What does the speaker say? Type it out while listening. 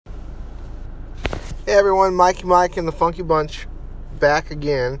Hey everyone, Mikey Mike and the Funky Bunch back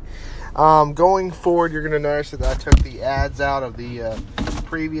again. Going forward, you're going to notice that I took the ads out of the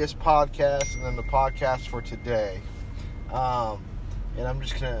previous podcast and then the podcast for today. And I'm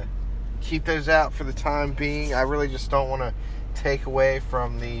just going to keep those out for the time being. I really just don't want to take away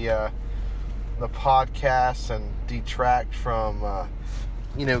from the podcast and detract from,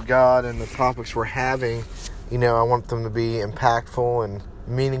 God and the topics we're having. I want them to be impactful and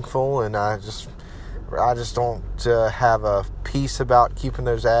meaningful, and I just don't have a peace about keeping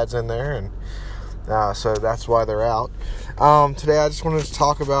those ads in there, and so that's why they're out. Today I wanted to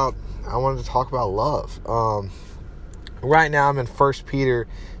talk about love. Right now I'm in 1 Peter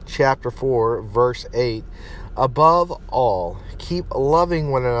chapter 4, verse 8. Above all, keep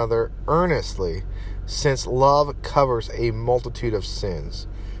loving one another earnestly, since love covers a multitude of sins.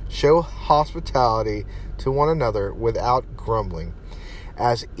 Show hospitality to one another without grumbling.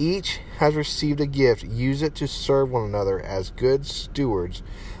 As each has received a gift, use it to serve one another as good stewards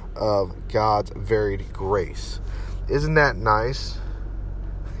of God's varied grace. Isn't that nice?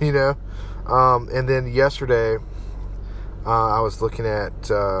 And then yesterday, I was looking at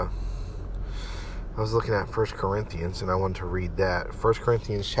 1 Corinthians, and I wanted to read that. 1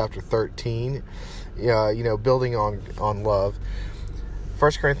 Corinthians chapter 13. Building on love.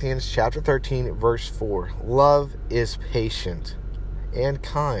 1 Corinthians chapter 13, verse 4. Love is patient and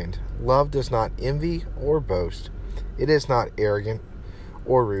kind. Love does not envy or boast. It is not arrogant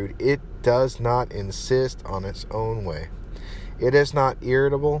or rude. It does not insist on its own way. It is not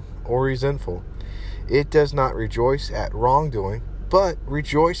irritable or resentful. It does not rejoice at wrongdoing, but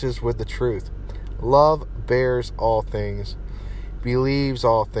rejoices with the truth. Love bears all things, believes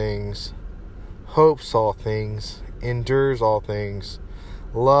all things, hopes all things, endures all things.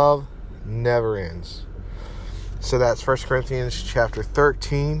 Love never ends. So that's 1 Corinthians chapter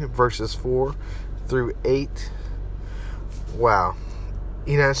 13, verses 4 through 8. Wow.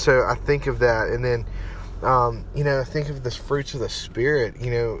 So I think of that, and then, think of the fruits of the Spirit.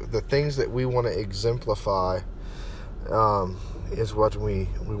 The things that we want to exemplify is what we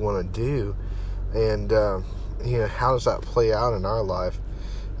want to do. And, how does that play out in our life?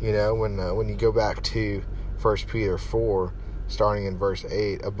 When you go back to 1 Peter 4, starting in verse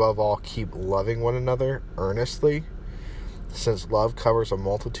 8, above all, keep loving one another earnestly, since love covers a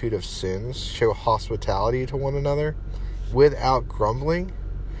multitude of sins. Show hospitality to one another without grumbling.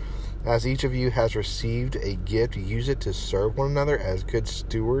 As each of you has received a gift, use it to serve one another as good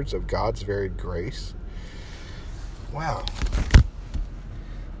stewards of God's varied grace. Wow.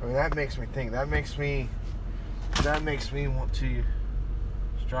 That makes me think. That makes me want to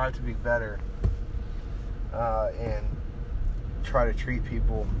strive to be better and try to treat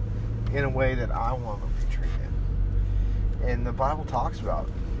people in a way that I want them to be treated. And the Bible talks about,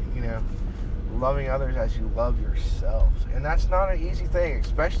 loving others as you love yourself. And that's not an easy thing,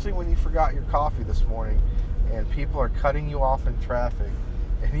 especially when you forgot your coffee this morning and people are cutting you off in traffic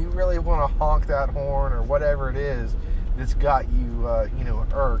and you really want to honk that horn or whatever it is that's got you,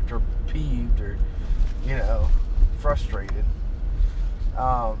 irked or peeved or, frustrated.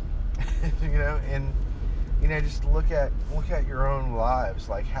 Just look at your own lives.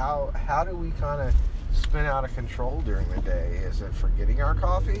 Like, how do we kind of spin out of control during the day? Is it forgetting our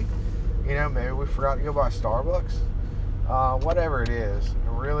coffee? Maybe we forgot to go buy Starbucks. Whatever it is,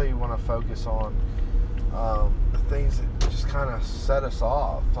 I really want to focus on the things that just kind of set us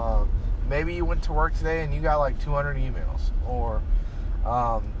off. Maybe you went to work today and you got like 200 emails, or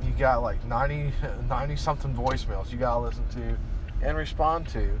you got like 90 something voicemails you got to listen to and respond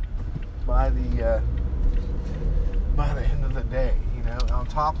to by the end of the day, on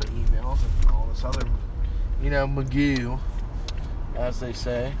top of emails and all this other, magoo, as they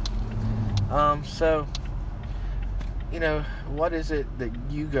say. What is it that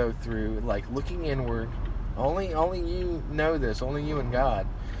you go through, like looking inward? Only you know this, only you and God.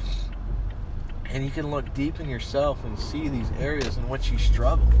 And you can look deep in yourself and see these areas in which you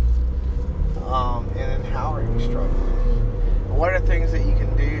struggle. And then how are you struggling? What are things that you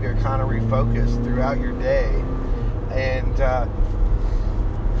can do to kind of refocus throughout your day and,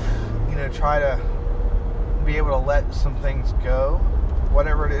 try to be able to let some things go,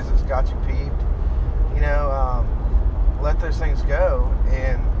 whatever it is that's got you peeved, let those things go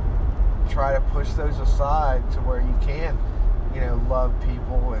and try to push those aside to where you can, love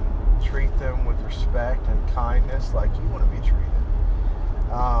people and treat them with respect and kindness like you want to be treated.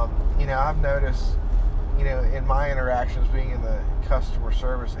 I've noticed, in my interactions being in the customer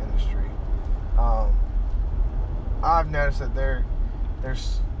service industry, I've noticed that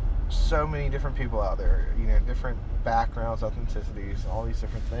there's so many different people out there, different backgrounds, ethnicities, all these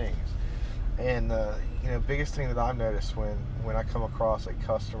different things. And biggest thing that I've noticed when I come across a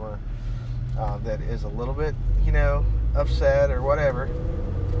customer that is a little bit, upset or whatever,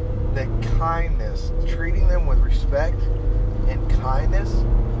 that kindness, treating them with respect and kindness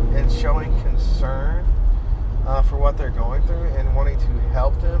and showing concern for what they're going through and wanting to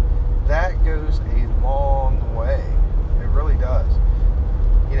help them, that goes a long way. It really does.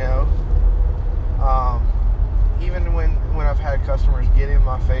 Even when I've had customers get in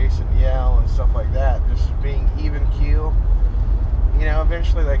my face and yell and stuff like that, just being even keel,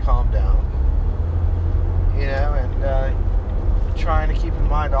 eventually they calm down. And trying to keep in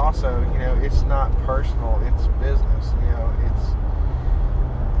mind also, it's not personal, it's business.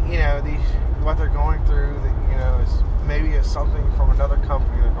 What they're going through, is maybe it's something from another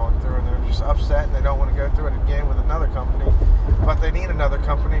company they're going through, and they're just upset and they don't want to go through it again with another company, but they need another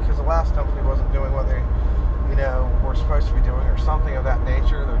company because the last company wasn't doing what they, were supposed to be doing, or something of that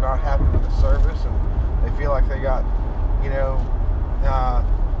nature. They're not happy with the service, and they feel like they got,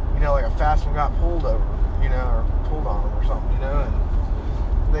 like a fast one got pulled over, or pulled on them or something,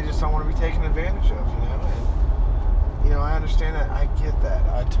 and they just don't want to be taken advantage of, and, I understand that. I get that.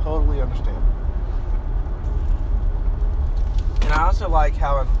 I totally understand. And I also like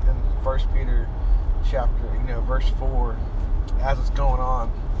how in 1 Peter chapter, verse 4, as it's going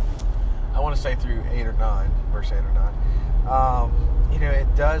on, I want to say through 8 or 9, verse 8 or 9,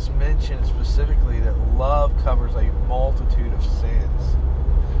 it does mention specifically that love covers a multitude of sins.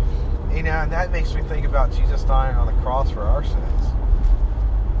 And that makes me think about Jesus dying on the cross for our sins.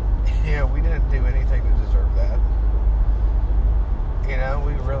 We didn't do anything to deserve that.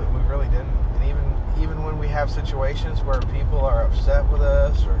 We really didn't. And even when we have situations where people are upset with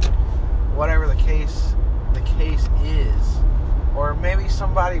us, or whatever the case is, or maybe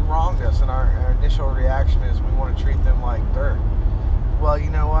somebody wronged us, and our initial reaction is we want to treat them like dirt. Well, you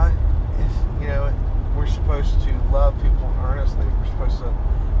know what? We're supposed to love people earnestly. We're supposed to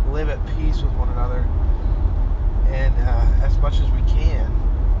live at peace with one another, and as much as we can.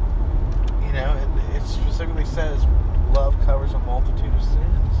 And it specifically says love covers a multitude of sins.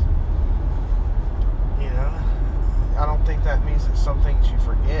 I don't think that means that some things you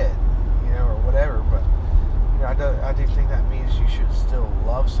forget, or whatever, but I do think that means you should still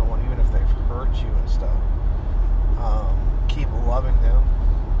love someone even if they've hurt you and stuff. Keep loving them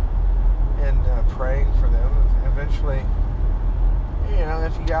and praying for them. Eventually,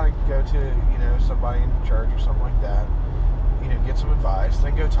 if you gotta go to somebody in church or something like that, get some advice,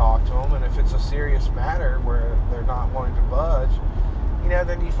 then go talk to them. And if it's a serious matter where they're not wanting to budge,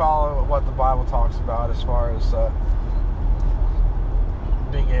 then you follow what the Bible talks about as far as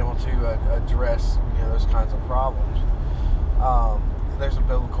being able to address those kinds of problems. There's a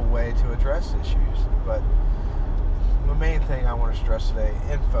biblical way to address issues, but the main thing I want to stress today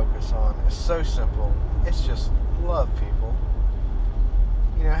and focus on is so simple. It's just love people.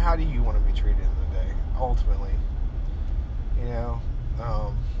 How do you want to be treated in the day, ultimately?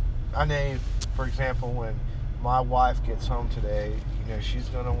 I know, for example, when my wife gets home today, she's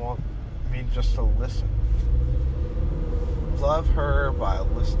going to want me just to listen. Love her by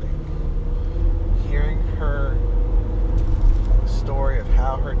listening. Hearing her story of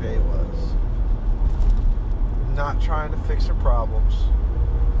how her day was. Not trying to fix her problems.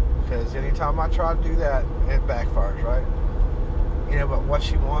 Because anytime I try to do that, it backfires, right? But what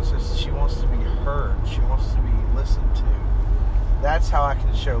she wants is she wants to be heard. She wants to be listened to. That's how I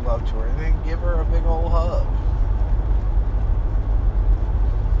can show love to her. And then give her a big old hug.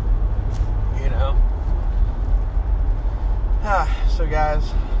 So guys,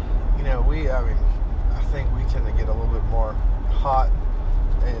 I think we tend to get a little bit more hot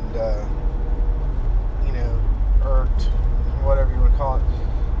and, irked, whatever you want to call it,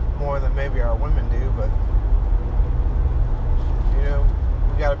 more than maybe our women do, but,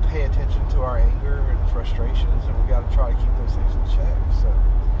 we got to pay attention to our anger and frustrations, and we got to try to keep those things in check. So,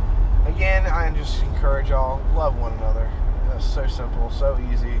 again, I just encourage y'all, love one another. It's so simple, so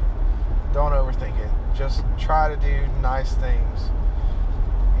easy. Don't overthink it. Just try to do nice things,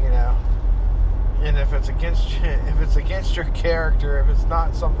 And if it's against your character, if it's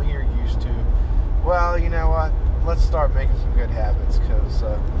not something you're used to, well, you know what? Let's start making some good habits, because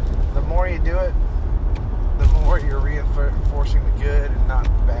the more you do it, the more you're reinforcing the good and not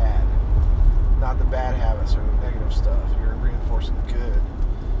the bad. Not the bad habits or the negative stuff. You're reinforcing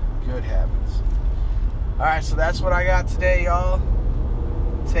good habits. Alright, so that's what I got today, y'all.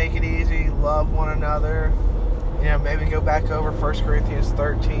 Take it easy. Love one another. Maybe go back over 1 Corinthians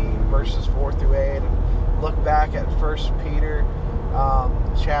 13, verses 4 through 8, and look back at 1 Peter, I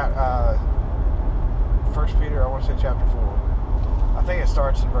want to say chapter 4. I think it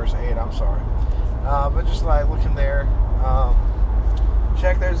starts in verse 8, I'm sorry. But just like looking there,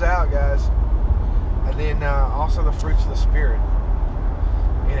 check those out, guys. And then also the fruits of the Spirit.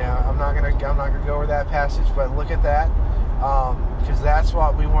 You know, I'm not gonna go over that passage, but look at that, because that's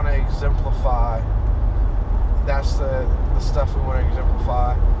what we want to exemplify. That's the stuff we want to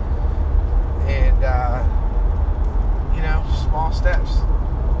exemplify. And you know, small steps.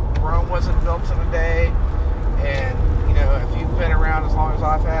 Rome wasn't built in a day, and you know, if you've been around as long as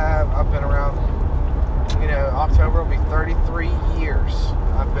I've been around. You know, October will be 33 years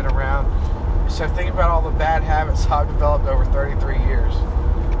I've been around. So think about all the bad habits I've developed over 33 years.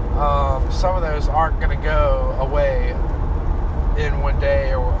 Some of those aren't going to go away in one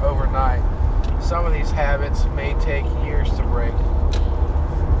day or overnight. Some of these habits may take years to break.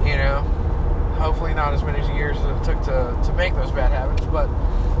 You know, hopefully not as many years as it took to make those bad habits, but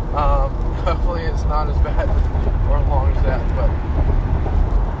hopefully it's not as bad or as long as that. But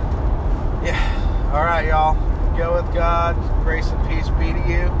yeah. All right, y'all. Go with God. Grace and peace be to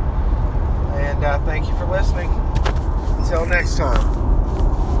you. And thank you for listening. Until next time.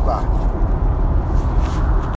 Bye.